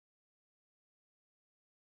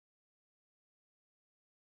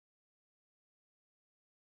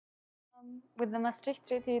With the Maastricht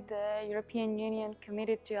Treaty, the European Union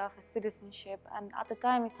committed to offer citizenship, and at the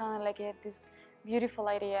time it sounded like it had this beautiful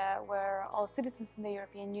idea where all citizens in the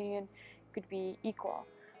European Union could be equal.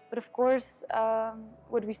 But of course,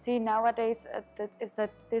 what we see nowadays is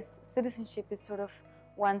that this citizenship is sort of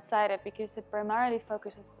one-sided because it primarily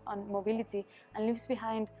focuses on mobility and leaves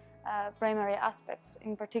behind primary aspects.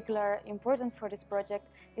 In particular, important for this project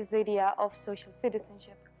is the idea of social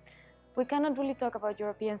citizenship. We cannot really talk about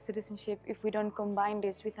European citizenship if we don't combine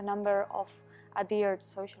this with a number of adhered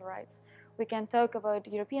social rights. We can talk about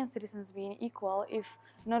European citizens being equal if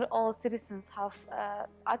not all citizens have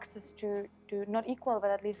access to not equal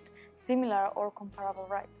but at least similar or comparable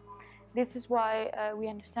rights. This is why we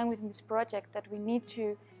understand within this project that we need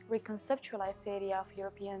to reconceptualize the idea of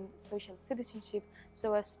European social citizenship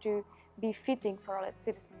so as to be fitting for all its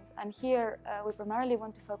citizens. And here we primarily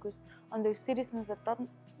want to focus on those citizens that don't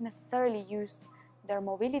necessarily use their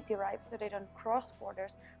mobility rights, so they don't cross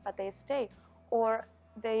borders, but they stay. Or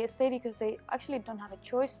they stay because they actually don't have a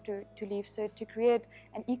choice to leave, so to create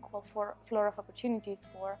an equal floor of opportunities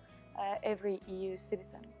for every EU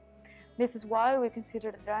citizen. This is why we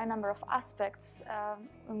consider that there are a number of aspects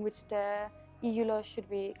in which the EU law should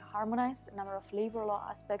be harmonized, a number of labor law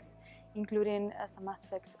aspects, including some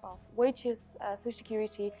aspects of wages, social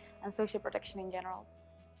security, and social protection in general.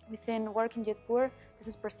 Within Working Yet Poor, this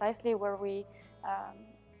is precisely where we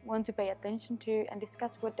want to pay attention to and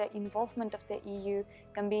discuss what the involvement of the EU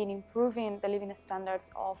can be in improving the living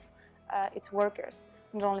standards of its workers,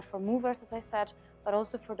 not only for movers, as I said, but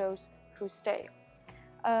also for those who stay.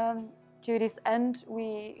 To this end,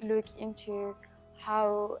 we look into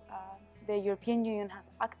how the European Union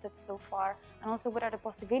has acted so far, and also what are the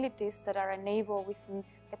possibilities that are enabled within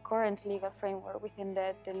the current legal framework, within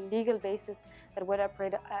the legal basis that were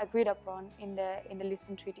agreed upon in the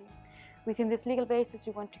Lisbon Treaty. Within this legal basis,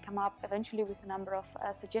 we want to come up eventually with a number of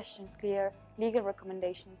suggestions, clear legal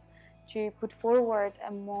recommendations, to put forward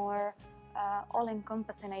a more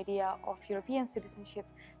all-encompassing idea of European citizenship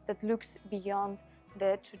that looks beyond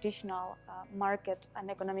the traditional market and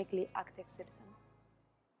economically active citizen.